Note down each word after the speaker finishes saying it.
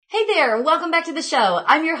there, welcome back to the show.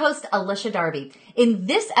 I'm your host, Alicia Darby. In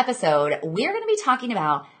this episode, we're going to be talking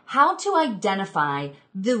about how to identify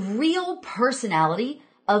the real personality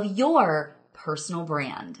of your personal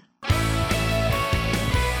brand.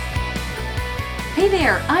 Hey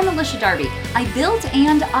there, I'm Alicia Darby. I built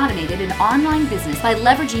and automated an online business by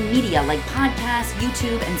leveraging media like podcasts,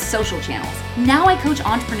 YouTube, and social channels. Now I coach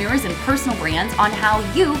entrepreneurs and personal brands on how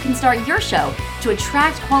you can start your show to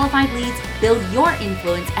attract qualified leads, build your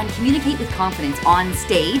influence, and communicate with confidence on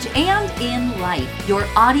stage and in life. Your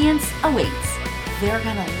audience awaits. They're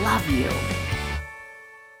gonna love you.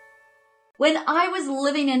 When I was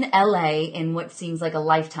living in LA in what seems like a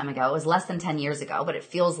lifetime ago, it was less than 10 years ago, but it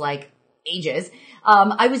feels like ages,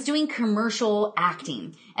 I was doing commercial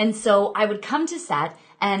acting. And so I would come to set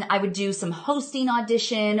and I would do some hosting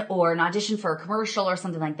audition or an audition for a commercial or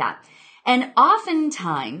something like that. And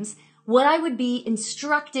oftentimes what I would be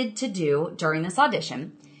instructed to do during this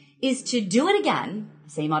audition is to do it again,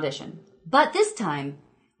 same audition, but this time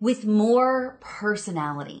with more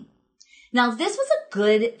personality. Now, this was a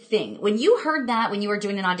good thing. When you heard that when you were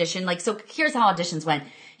doing an audition, so here's how auditions went.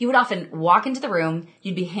 You would often walk into the room,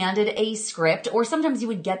 you'd be handed a script, or sometimes you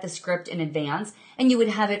would get the script in advance, and you would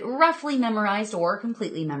have it roughly memorized or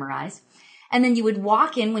completely memorized. And then you would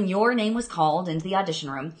walk in when your name was called into the audition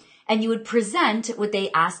room, and you would present what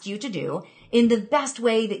they asked you to do in the best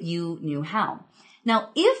way that you knew how.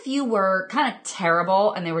 Now, if you were kind of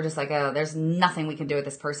terrible, and they were just like, oh, there's nothing we can do with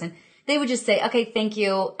this person, they would just say, okay, thank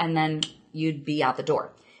you, and then you'd be out the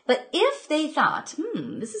door. But if they thought,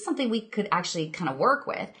 this is something we could actually kind of work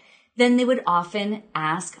with, then they would often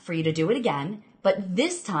ask for you to do it again, but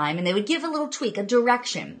this time, and they would give a little tweak, a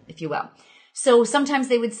direction, if you will. So sometimes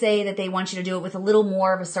they would say that they want you to do it with a little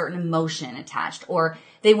more of a certain emotion attached, or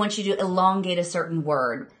they want you to elongate a certain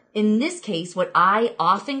word. In this case, what I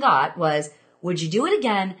often got was, would you do it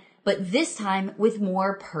again, but this time with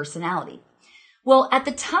more personality? Well, at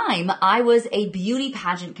the time, I was a beauty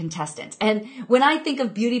pageant contestant. And when I think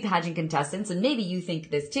of beauty pageant contestants, and maybe you think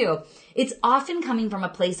this too, it's often coming from a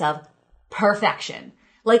place of perfection,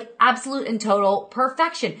 like absolute and total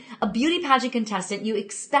perfection. A beauty pageant contestant, you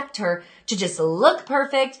expect her to just look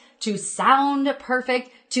perfect, to sound perfect,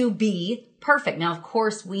 to be perfect. Now, of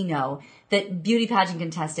course, we know that beauty pageant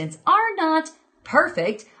contestants are not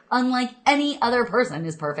perfect. Unlike any other person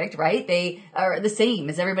is perfect, right? They are the same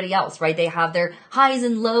as everybody else, right? They have their highs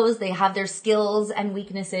and lows. They have their skills and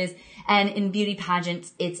weaknesses. And in beauty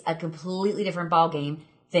pageants, it's a completely different ballgame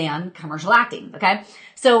than commercial acting, okay?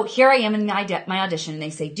 So here I am in my audition, and they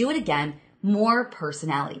say, do it again, more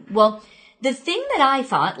personality. Well, the thing that I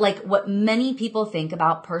thought, like what many people think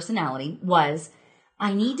about personality, was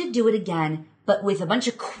I need to do it again, but with a bunch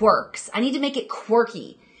of quirks. I need to make it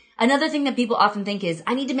quirky. Another thing that people often think is,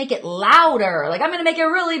 I need to make it louder. Like, I'm going to make it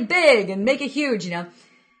really big and make it huge,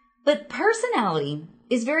 But personality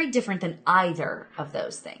is very different than either of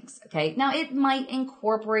those things, okay? Now, it might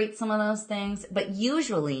incorporate some of those things, but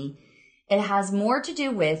usually it has more to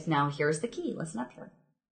do with, now here's the key, listen up here,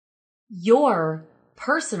 your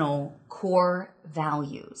personal core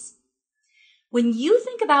values. When you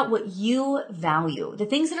think about what you value, the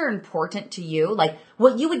things that are important to you, like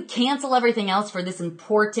what you would cancel everything else for this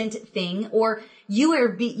important thing, or you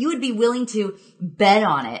would be willing to bet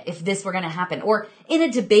on it if this were going to happen, or in a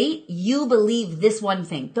debate, you believe this one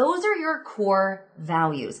thing. Those are your core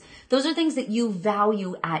values. Those are things that you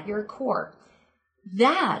value at your core.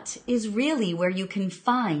 That is really where you can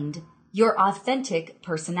find your authentic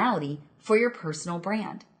personality for your personal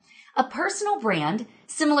brand. A personal brand,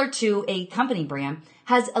 similar to a company brand,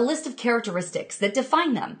 has a list of characteristics that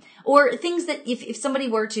define them, or things that if somebody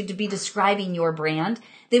were to be describing your brand,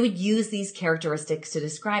 they would use these characteristics to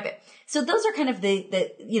describe it. So those are kind of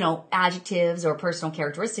the adjectives or personal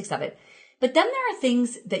characteristics of it. But then there are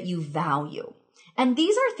things that you value. And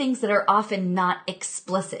these are things that are often not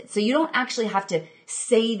explicit. So you don't actually have to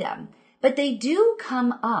say them, but they do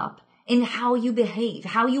come up in how you behave,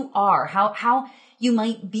 how you are, how you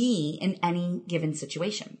might be in any given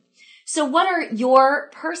situation. So what are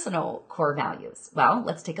your personal core values? Well,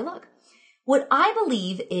 let's take a look. What I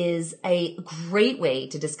believe is a great way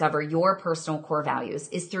to discover your personal core values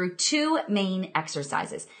is through two main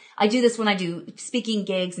exercises. I do this when I do speaking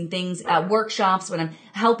gigs and things, workshops, when I'm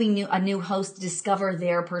helping a new host discover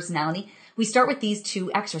their personality. We start with these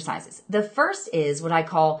two exercises. The first is what I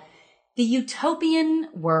call the utopian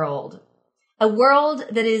world. A world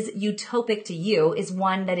that is utopic to you is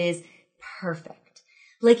one that is perfect.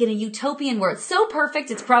 Like in a utopian world, so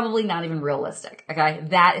perfect, it's probably not even realistic. Okay.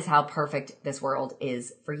 That is how perfect this world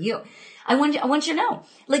is for you. I want you to know,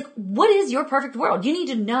 like, what is your perfect world? You need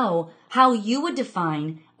to know how you would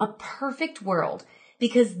define a perfect world,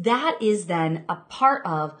 because that is then a part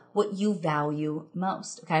of what you value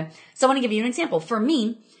most. Okay. So I want to give you an example. For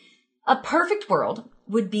me, a perfect world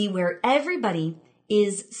would be where everybody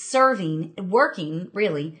is working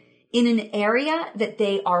really in an area that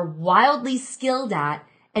they are wildly skilled at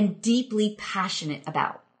and deeply passionate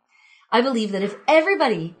about. I believe that if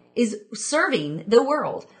everybody is serving the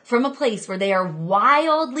world from a place where they are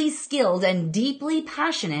wildly skilled and deeply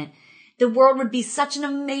passionate, the world would be such an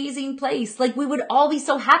amazing place. Like, we would all be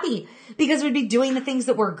so happy because we'd be doing the things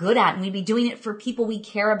that we're good at, and we'd be doing it for people we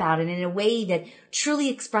care about and in a way that truly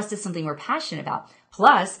expresses something we're passionate about.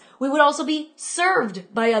 Plus, we would also be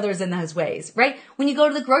served by others in those ways, right? When you go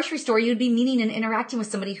to the grocery store, you'd be meeting and interacting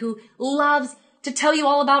with somebody who loves to tell you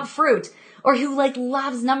all about fruit, or who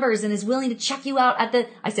loves numbers and is willing to check you out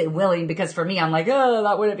I say willing because for me, I'm like, oh,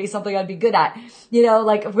 that wouldn't be something I'd be good at,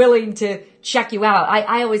 willing to check you out.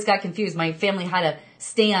 I always got confused. My family had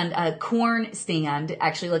a corn stand,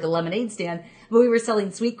 actually like a lemonade stand, but we were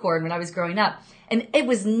selling sweet corn when I was growing up. And it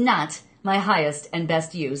was not my highest and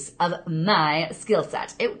best use of my skill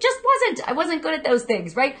set. It just wasn't. I wasn't good at those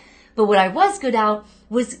things, right? But what I was good at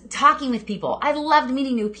was talking with people. I loved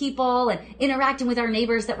meeting new people and interacting with our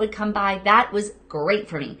neighbors that would come by. That was great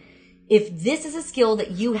for me. If this is a skill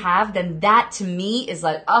that you have, then that to me is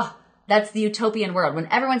like, oh, that's the utopian world when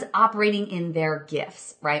everyone's operating in their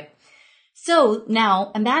gifts, right? So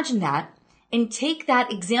now imagine that and take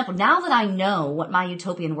that example. Now that I know what my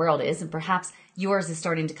utopian world is, and perhaps yours is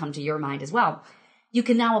starting to come to your mind as well, you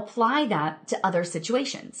can now apply that to other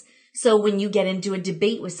situations. So when you get into a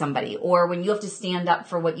debate with somebody, or when you have to stand up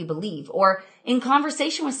for what you believe, or in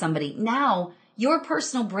conversation with somebody, now your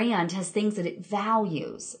personal brand has things that it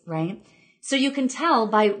values, right? So you can tell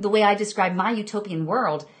by the way I describe my utopian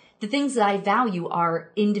world, the things that I value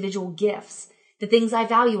are individual gifts. The things I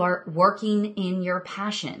value are working in your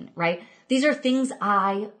passion, right? These are things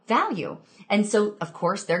I value. And so, of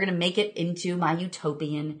course, they're going to make it into my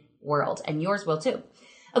utopian world, and yours will too.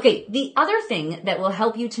 Okay, the other thing that will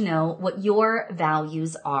help you to know what your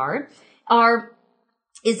values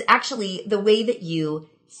is actually the way that you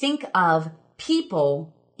think of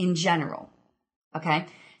people in general. Okay?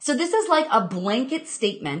 So this is like a blanket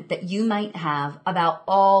statement that you might have about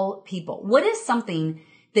all people. What is something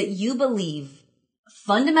that you believe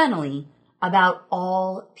fundamentally about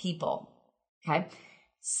all people? Okay?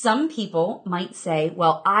 Some people might say,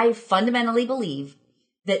 well, I fundamentally believe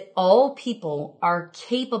that all people are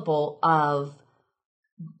capable of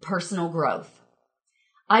personal growth.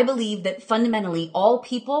 I believe that fundamentally all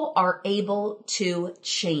people are able to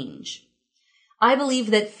change. I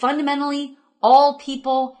believe that fundamentally all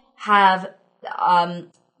people have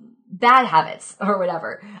bad habits or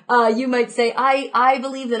whatever. You might say, I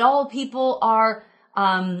believe that all people are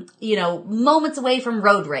moments away from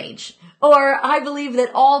road rage. Or I believe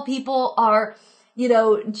that all people are,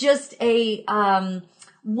 just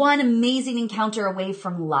one amazing encounter away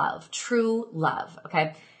from love, true love.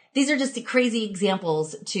 Okay. These are just crazy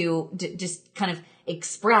examples to just kind of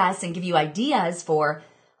express and give you ideas for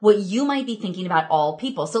what you might be thinking about all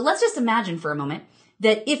people. So let's just imagine for a moment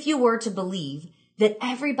that if you were to believe that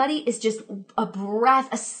everybody is just a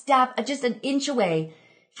breath, a step, just an inch away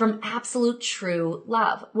from absolute true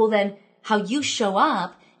love, well then how you show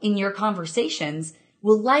up in your conversations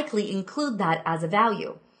will likely include that as a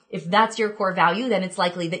value. If that's your core value, then it's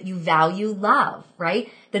likely that you value love,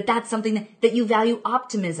 right? That's something that you value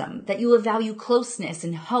optimism, that you value closeness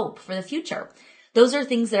and hope for the future. Those are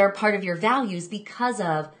things that are part of your values because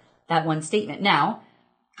of that one statement. Now,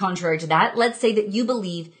 contrary to that, let's say that you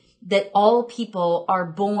believe that all people are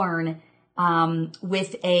born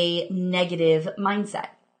with a negative mindset.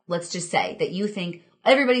 Let's just say that you think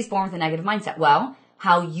everybody's born with a negative mindset. Well,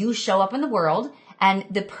 how you show up in the world and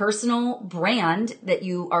the personal brand that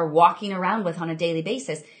you are walking around with on a daily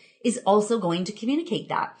basis is also going to communicate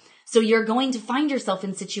that. So you're going to find yourself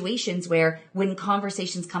in situations where when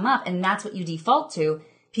conversations come up and that's what you default to,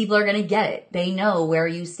 people are going to get it. They know where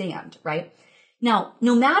you stand, right? Now,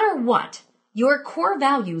 no matter what, your core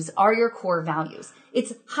values are your core values.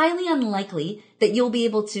 It's highly unlikely that you'll be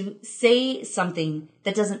able to say something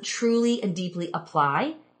that doesn't truly and deeply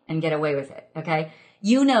apply and get away with it, okay?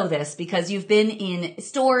 You know this because you've been in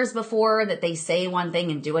stores before that they say one thing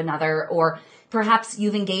and do another, or perhaps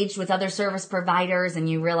you've engaged with other service providers and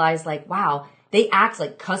you realize like, wow, they act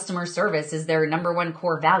like customer service is their number one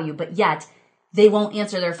core value, but yet they won't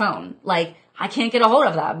answer their phone. Like, I can't get a hold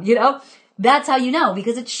of them, That's how you know,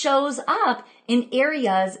 because it shows up in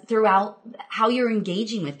areas throughout how you're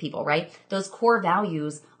engaging with people, right? Those core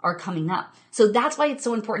values are coming up. So that's why it's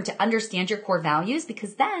so important to understand your core values,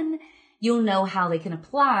 because then you'll know how they can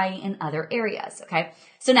apply in other areas. Okay.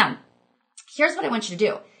 So now here's what I want you to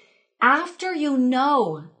do. After you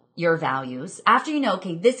know your values, after you know,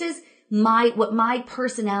 okay, this is what my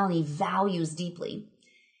personality values deeply.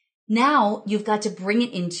 Now you've got to bring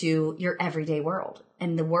it into your everyday world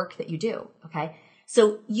and the work that you do. Okay.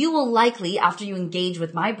 So you will likely, after you engage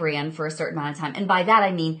with my brand for a certain amount of time, and by that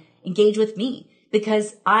I mean engage with me,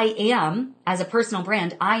 because I am, as a personal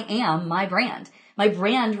brand, I am my brand. My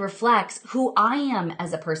brand reflects who I am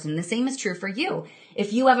as a person. The same is true for you.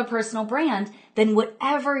 If you have a personal brand, then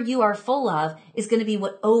whatever you are full of is going to be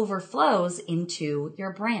what overflows into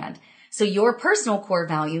your brand. So your personal core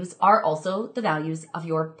values are also the values of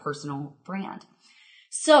your personal brand.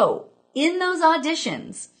 So in those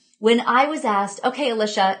auditions, when I was asked, okay,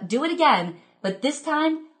 Alicia, do it again, but this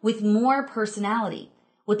time with more personality,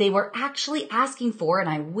 what they were actually asking for, and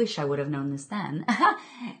I wish I would have known this then,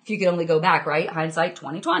 if you could only go back, right? Hindsight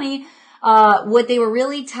 2020. What they were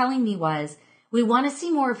really telling me was, we want to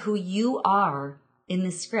see more of who you are in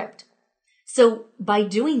the script. So by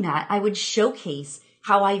doing that, I would showcase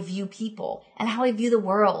how I view people and how I view the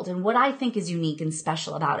world and what I think is unique and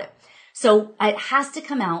special about it. So it has to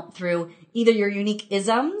come out through either your unique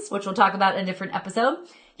isms, which we'll talk about in a different episode.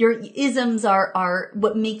 Your isms are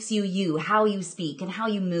what makes you you, how you speak and how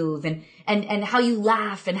you move and how you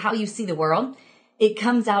laugh and how you see the world. It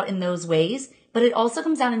comes out in those ways, but it also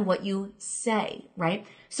comes out in what you say, right?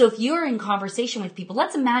 So if you're in conversation with people,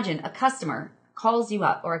 let's imagine a customer calls you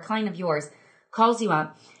up or a client of yours calls you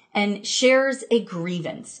up and shares a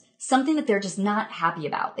grievance, something that they're just not happy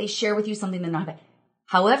about. They share with you something they're not happy.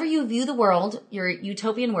 However you view the world, your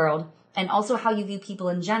utopian world, and also how you view people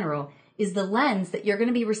in general is the lens that you're going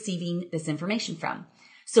to be receiving this information from.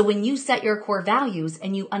 So when you set your core values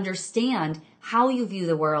and you understand how you view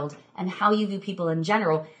the world and how you view people in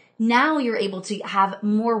general, now you're able to have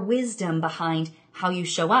more wisdom behind how you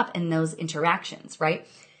show up in those interactions, right?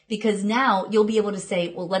 Because now you'll be able to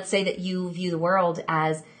say, well, let's say that you view the world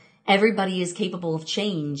as everybody is capable of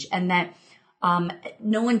change and that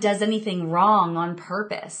no one does anything wrong on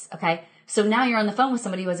purpose. Okay. So now you're on the phone with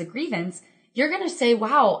somebody who has a grievance. You're going to say,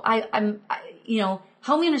 wow,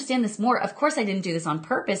 help me understand this more. Of course I didn't do this on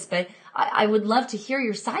purpose, but I would love to hear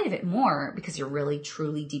your side of it more because you're really,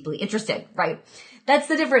 truly, deeply interested, right? That's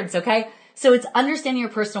the difference. Okay. So it's understanding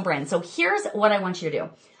your personal brand. So here's what I want you to do.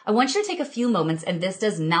 I want you to take a few moments, and this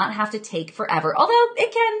does not have to take forever, although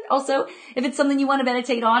it can also, if it's something you want to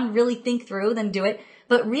meditate on, really think through, then do it.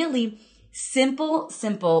 But really,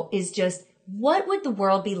 simple is just, what would the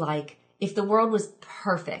world be like if the world was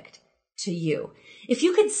perfect to you? If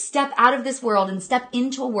you could step out of this world and step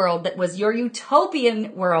into a world that was your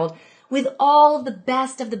utopian world with all the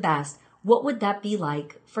best, what would that be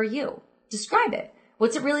like for you? Describe it.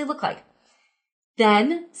 What's it really look like?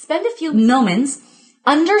 Then spend a few moments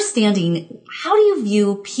understanding, how do you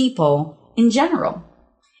view people in general?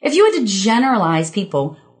 If you had to generalize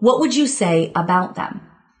people, what would you say about them?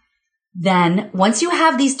 Then once you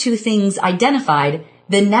have these two things identified,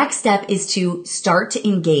 the next step is to start to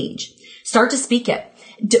engage, start to speak it.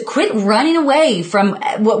 Quit running away from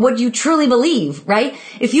what you truly believe, right?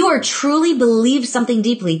 If you are truly believe something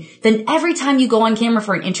deeply, then every time you go on camera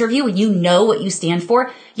for an interview and you know what you stand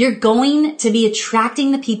for, you're going to be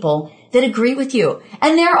attracting the people that agree with you.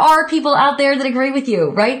 And there are people out there that agree with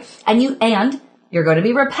you, right? And you're going to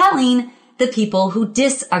be repelling the people who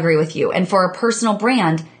disagree with you. And for a personal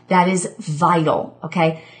brand, that is vital.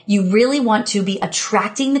 Okay. You really want to be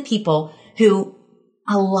attracting the people who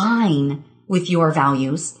align with your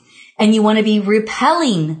values, and you want to be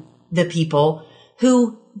repelling the people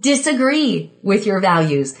who disagree with your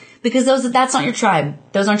values, because that's not your tribe.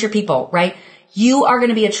 Those aren't your people, right? You are going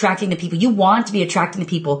to be attracting the people. You want to be attracting the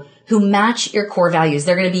people who match your core values.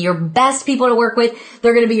 They're going to be your best people to work with.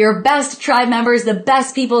 They're going to be your best tribe members, the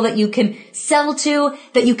best people that you can sell to,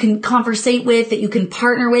 that you can conversate with, that you can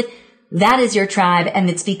partner with. That is your tribe. And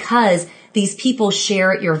it's because these people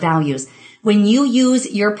share your values. When you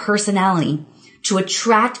use your personality to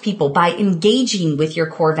attract people by engaging with your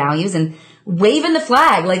core values and waving the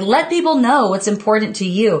flag, like let people know what's important to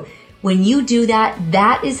you. When you do that,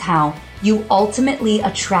 that is how you ultimately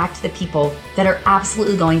attract the people that are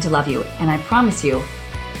absolutely going to love you. And I promise you,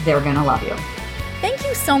 they're going to love you. Thank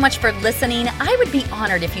you so much for listening. I would be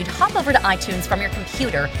honored if you'd hop over to iTunes from your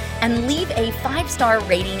computer and leave a 5-star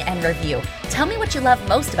rating and review. Tell me what you love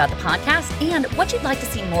most about the podcast and what you'd like to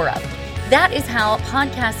see more of. That is how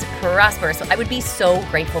podcasts prosper, so I would be so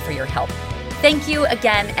grateful for your help. Thank you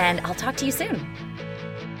again, and I'll talk to you soon.